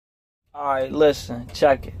Alright, listen,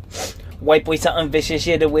 check it. White boy something vicious,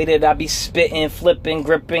 yeah, the way that I be spitting, flipping,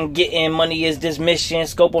 gripping, getting money is this mission.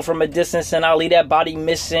 Scoping from a distance and I'll leave that body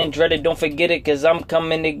missing. Dreaded, don't forget it, cause I'm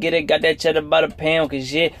coming to get it. Got that cheddar by the pound,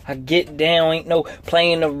 cause yeah, I get down. Ain't no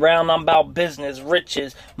playing around, I'm about business,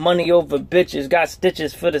 riches, money over bitches. Got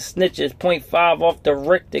stitches for the snitches, .5 off the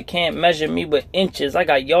Richter. Can't measure me with inches, I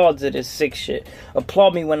got yards of this sick shit.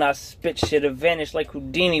 Applaud me when I spit shit, vanish like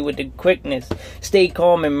Houdini with the quickness. Stay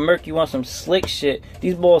calm and murky on some slick shit.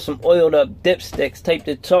 These balls some oiled up dipsticks. Type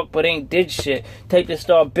to talk but ain't did shit. Type to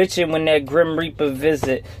start bitching when that Grim Reaper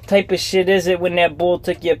visit. Type of shit is it when that bull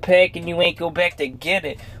took your pack and you ain't go back to get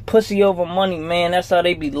it. Pussy over money, man, that's how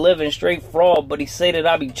they be living. Straight fraud, but he say that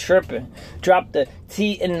I be tripping. Drop the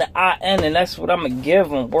T in the IN and that's what I'ma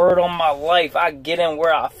give him. Word on my life, I get in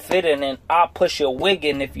where I fit in and I push your wig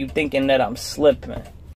in if you thinking that I'm slipping.